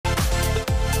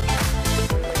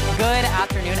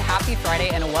Happy Friday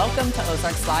and welcome to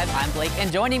Ozarks Live. I'm Blake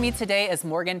and joining me today is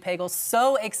Morgan Pagel.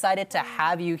 So excited to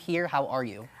have you here. How are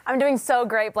you? I'm doing so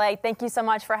great, Blake. Thank you so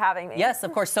much for having me. Yes,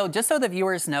 of course. So just so the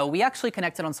viewers know, we actually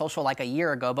connected on social like a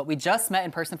year ago, but we just met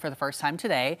in person for the first time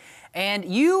today. And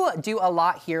you do a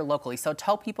lot here locally. So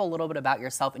tell people a little bit about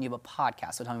yourself, and you have a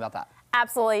podcast. So tell me about that.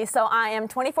 Absolutely. So I am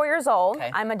 24 years old.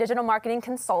 Okay. I'm a digital marketing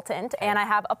consultant, and I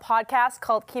have a podcast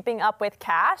called Keeping Up with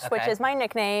Cash, which is my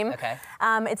nickname. Okay.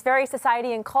 It's very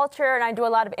society and culture, and I do a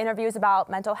lot of interviews about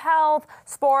mental health,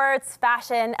 sports,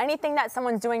 fashion, anything that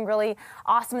someone's doing really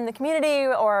awesome in the community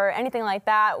or anything like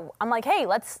that. I'm like, hey,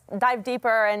 let's dive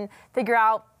deeper and figure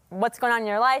out what's going on in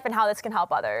your life and how this can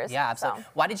help others. Yeah, absolutely. So.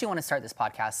 Why did you want to start this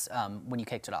podcast when you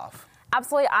kicked it off?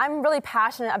 Absolutely. I'm really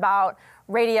passionate about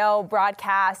radio,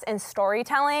 broadcast, and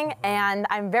storytelling, and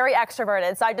I'm very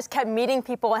extroverted. So I just kept meeting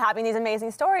people and having these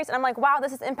amazing stories. And I'm like, wow,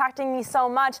 this is impacting me so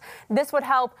much. This would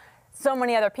help so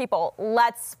many other people.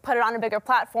 Let's put it on a bigger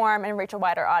platform and reach a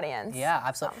wider audience. Yeah,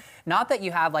 absolutely. Not that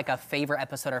you have like a favorite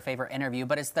episode or favorite interview,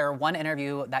 but is there one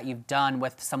interview that you've done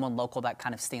with someone local that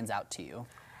kind of stands out to you?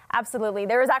 Absolutely.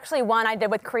 There was actually one I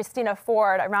did with Christina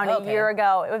Ford around a year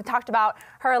ago. We talked about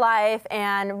her life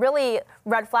and really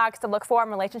red flags to look for in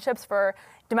relationships for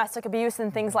domestic abuse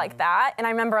and things like that. And I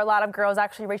remember a lot of girls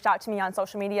actually reached out to me on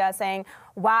social media saying,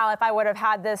 wow, if I would have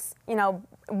had this,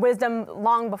 wisdom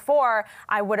long before,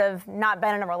 I would have not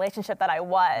been in a relationship that I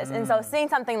was. And so seeing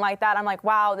something like that, I'm like,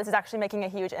 wow, this is actually making a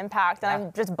huge impact. And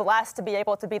I'm just blessed to be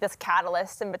able to be this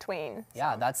catalyst in between.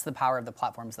 Yeah, that's the power of the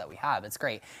platforms that we have. It's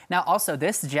great. Now, also,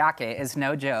 this jacket is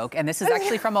no joke, and this is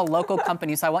actually from a local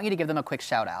company, so I want you to give them a quick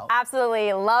shout out.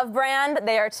 Absolutely. Love Brand.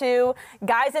 They are two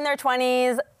guys in their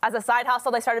 20s. As a side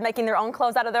hustle, they started making their own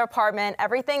clothes out of their apartment.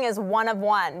 Everything is one of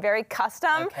one, very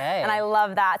custom, and I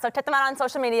love that. So check them out on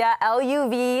social media,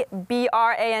 LUVBRAND,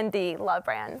 Love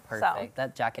Brand. Perfect. So,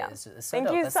 that jacket is so Thank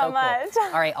dope. you That's so much. Cool.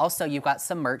 All right, also, you've got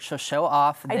some merch, so show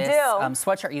off this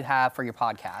sweatshirt you have for your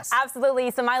podcast. Absolutely.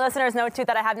 So my listeners know, too,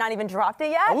 that I have not even dropped it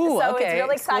yet. Ooh, so okay. It's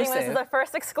really exciting. This is the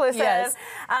first exclusive. Yes.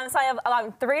 So I have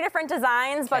 3 different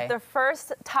designs, but the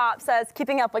first top says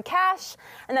Keeping Up with Cash,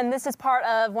 and then this is part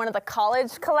of one of the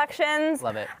college collections.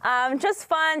 Love it. Just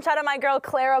fun. Shout out my girl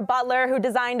Clara Butler, who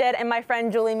designed it, and my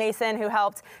friend Julie Mason, who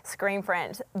helped screen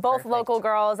print. Both local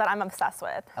girls that I'm obsessed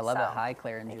with. I love it. Hi,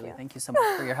 Claire and Julie. Thank you so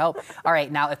much for your help. All right,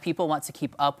 now if people want to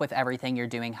keep up with everything you're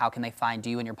doing, how can they find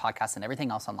you and your podcast and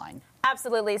everything else online?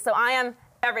 Absolutely. So I am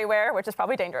everywhere, which is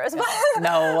probably dangerous.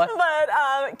 No.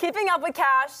 But Keeping Up with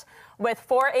Cash with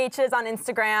 4 H's on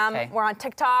Instagram. Okay. We're on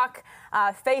TikTok,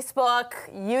 Facebook,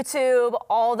 YouTube,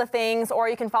 all the things. Or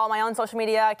you can follow my own social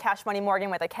media, Cash Money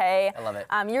Morgan with a K. I love it.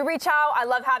 You reach out. I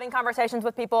love having conversations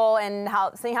with people and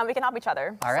seeing how we can help each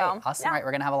other. All right. Awesome. All right.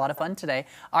 We're going to have a lot of fun today.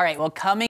 All right. Well, coming